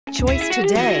choice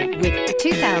today with the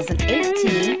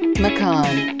 2018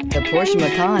 Macan. The Porsche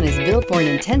Macan is built for an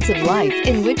intensive life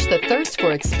in which the thirst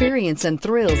for experience and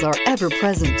thrills are ever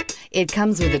present. It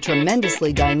comes with a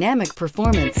tremendously dynamic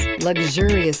performance,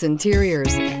 luxurious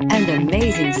interiors, and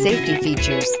amazing safety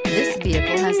features. This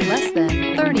vehicle has less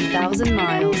than 30,000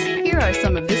 miles. Here are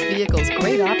some of this vehicle's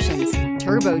great options: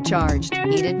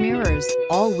 turbocharged, heated mirrors,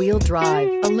 all-wheel drive,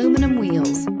 aluminum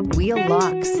wheels, wheel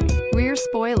locks, rear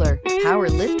spoiler, power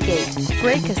liftgate,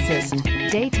 brake assist,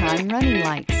 daytime running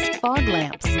lights, fog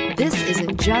lamps. This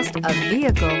isn't just a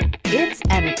vehicle, it's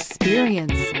an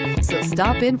experience. So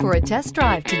stop in for a test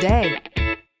drive today.